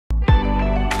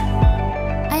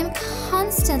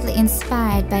constantly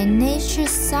inspired by nature's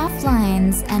soft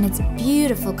lines and its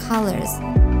beautiful colors.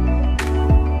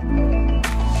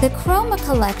 The Chroma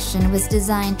collection was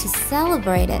designed to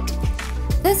celebrate it.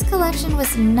 This collection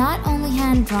was not only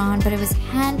hand-drawn, but it was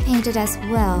hand-painted as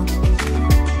well,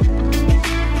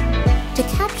 to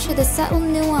capture the subtle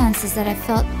nuances that I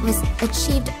felt was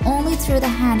achieved only through the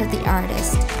hand of the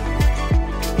artist.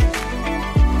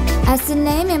 As the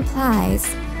name implies,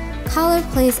 color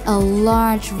plays a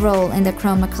large role in the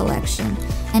Chroma collection,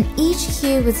 and each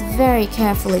hue was very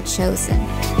carefully chosen.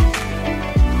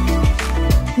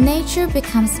 Nature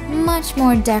becomes much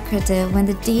more decorative when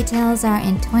the details are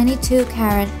in 22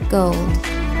 karat gold.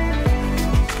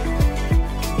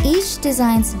 Each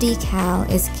design's decal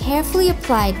is carefully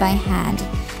applied by hand,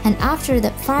 and after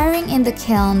the firing in the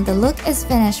kiln, the look is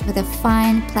finished with a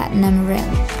fine platinum rim.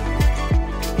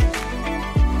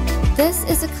 This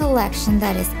is a collection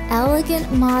that is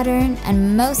elegant, modern,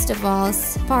 and most of all,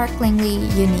 sparklingly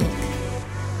unique.